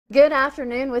Good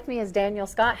afternoon. With me is Daniel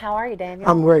Scott. How are you, Daniel?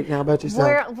 I'm great. How about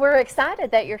yourself? We're excited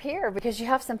that you're here because you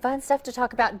have some fun stuff to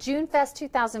talk about. Junefest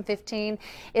 2015.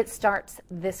 It starts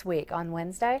this week on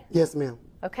Wednesday. Yes, ma'am.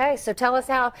 Okay, so tell us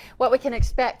what we can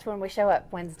expect when we show up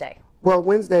Wednesday. Well,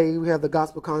 Wednesday we have the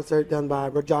gospel concert done by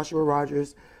Joshua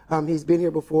Rogers. He's been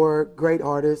here before. Great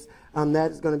artist.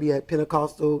 That is going to be at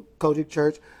Pentecostal Kojic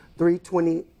Church,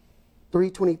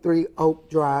 323 Oak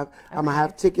Drive. Okay. I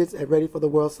have tickets at Ready for the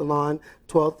World Salon,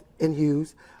 12th and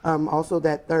Hughes. Also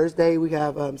that Thursday we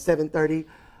have 7:30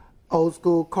 Old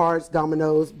School Cards,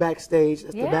 Dominoes, backstage.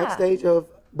 That's the backstage of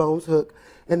Bones Hook.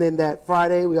 And then that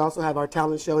Friday we also have our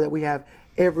talent show that we have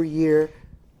every year.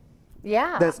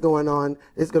 Yeah. That's going on.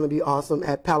 It's going to be awesome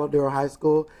at Paladuro High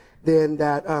School. Then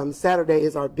that Saturday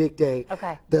is our big day.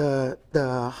 Okay.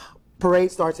 The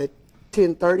parade starts at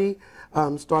 10:30,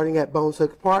 starting at Bones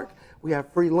Hook Park. We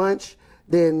have free lunch.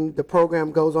 Then the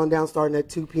program goes on down starting at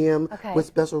 2 p.m. with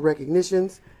special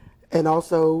recognitions. And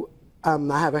also,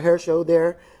 I have a hair show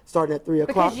there starting at 3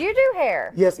 o'clock. Because you do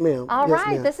hair. Yes, ma'am. All yes,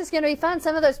 right. This is going to be fun.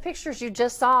 Some of those pictures you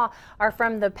just saw are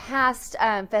from the past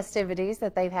festivities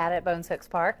that they've had at Bones Hook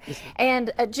Park. Yes,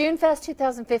 and at Junefest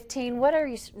 2015, what are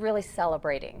you really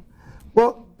celebrating?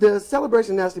 Well, the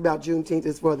celebration actually about Juneteenth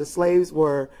is where the slaves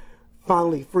were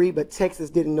finally free, but Texas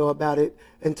didn't know about it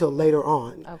until later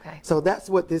on. Okay. So that's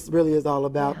what this really is all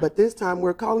about. But this time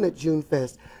we're calling it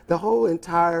Junefest. The whole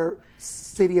entire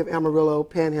city of Amarillo,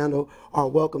 Panhandle, are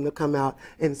welcome to come out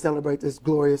and celebrate this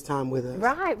glorious time with us.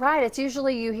 Right, right. It's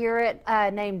usually you hear it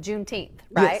named Juneteenth,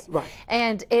 right? Yes, right.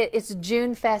 And it's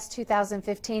Junefest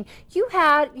 2015. You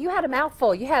had a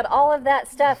mouthful. You had all of that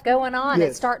stuff going on.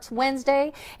 Yes. It starts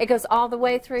Wednesday. It goes all the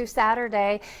way through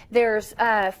Saturday. There's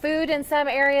food in some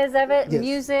areas of it,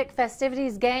 music,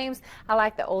 festivities, games. I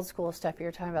like the old school stuff you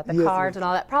were talking about, the cards and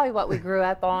all that. Probably what we grew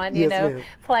up on, you know,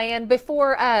 playing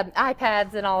before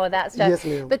iPads and all of that stuff. Yes,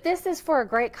 ma'am. But this is for a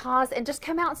great cause, and just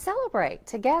come out and celebrate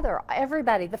together.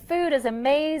 Everybody, the food is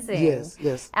amazing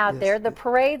out there. The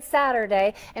parade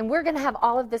Saturday, and we're going to have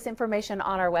all of this information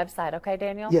on our website. Okay,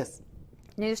 Daniel? Yes.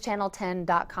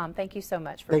 NewsChannel10.com. Thank you so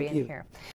much for being here.